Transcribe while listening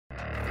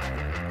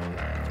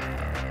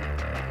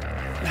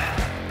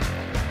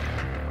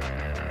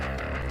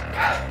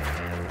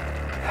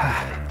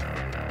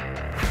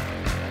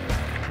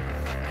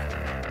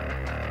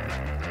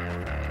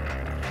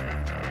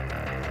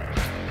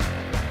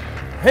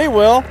Hey,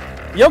 Will.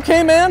 You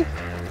okay, man?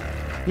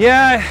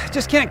 Yeah, I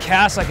just can't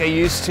cast like I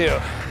used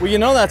to. Well, you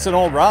know that's an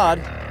old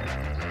rod.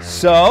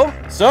 So?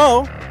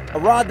 So, a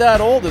rod that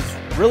old is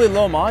really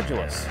low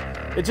modulus.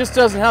 It just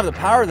doesn't have the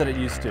power that it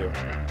used to.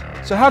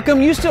 So how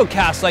come you still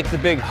cast like the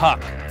big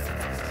Huck?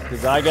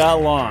 Because I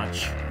got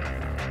launch.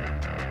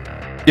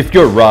 If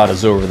your rod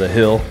is over the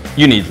hill,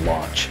 you need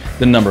Launch,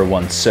 the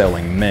 #1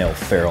 selling Male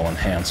Ferrule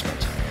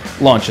Enhancement.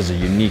 Launch is a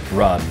unique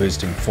rod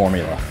boosting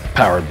formula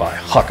powered by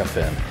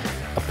Huckefen,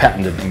 a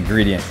patented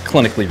ingredient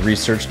clinically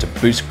researched to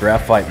boost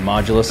graphite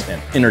modulus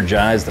and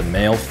energize the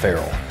male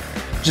ferrule.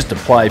 Just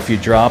apply a few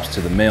drops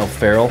to the male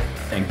ferrule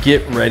and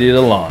get ready to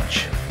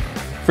launch.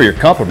 For your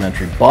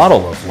complimentary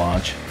bottle of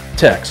Launch,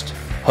 text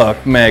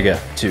Huck Mega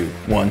to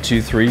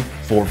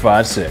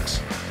 123456.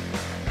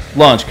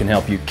 Launch can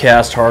help you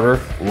cast harder,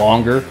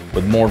 longer,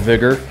 with more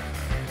vigor,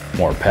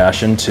 more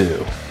passion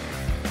too.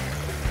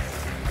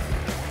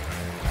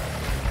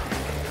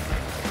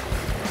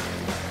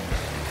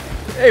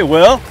 Hey,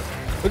 Will.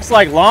 Looks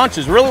like launch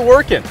is really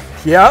working.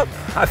 Yep,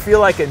 I feel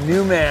like a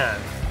new man.